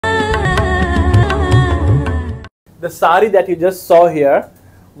The sari that you just saw here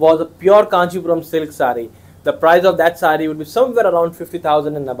was a pure Kanchipuram silk sari. The price of that sari would be somewhere around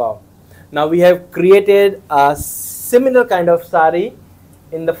 50,000 and above. Now we have created a similar kind of sari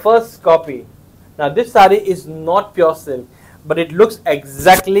in the first copy. Now this sari is not pure silk, but it looks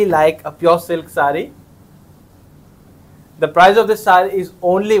exactly like a pure silk sari. The price of this sari is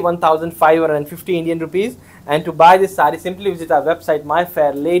only 1,550 Indian rupees. And to buy this sari, simply visit our website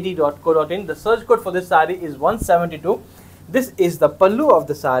myfairlady.co.in. The search code for this sari is 172. This is the pallu of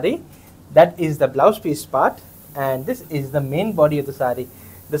the sari. That is the blouse piece part. And this is the main body of the sari.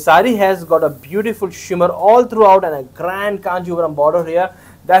 The sari has got a beautiful shimmer all throughout and a grand Kanchipuram border here.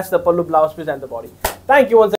 That's the pallu, blouse piece and the body. Thank you once again.